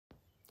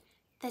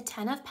The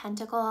Ten of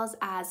Pentacles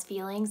as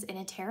feelings in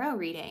a tarot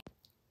reading.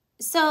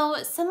 So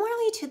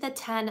similarly to the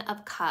Ten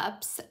of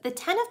Cups, the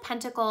Ten of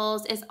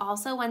Pentacles is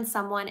also when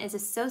someone is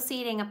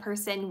associating a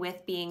person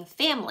with being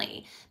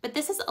family, but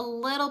this is a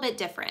little bit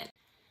different.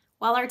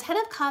 While our Ten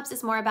of Cups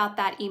is more about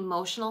that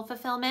emotional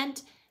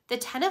fulfillment, the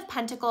Ten of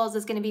Pentacles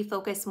is going to be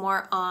focused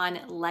more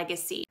on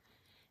legacy.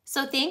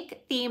 So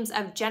think themes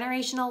of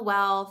generational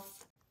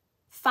wealth,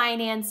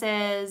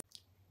 finances,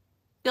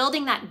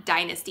 building that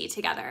dynasty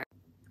together.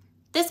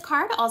 This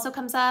card also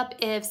comes up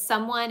if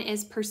someone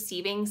is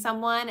perceiving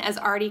someone as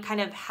already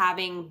kind of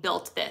having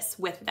built this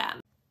with them.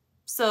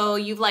 So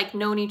you've like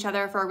known each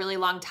other for a really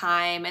long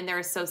time and they're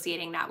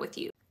associating that with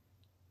you.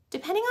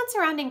 Depending on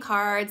surrounding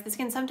cards, this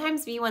can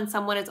sometimes be when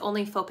someone is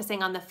only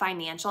focusing on the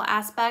financial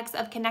aspects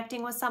of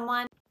connecting with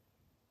someone.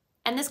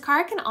 And this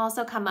card can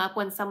also come up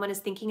when someone is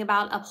thinking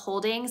about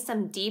upholding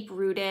some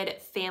deep-rooted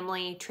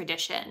family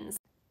traditions.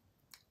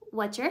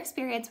 What's your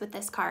experience with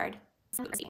this card?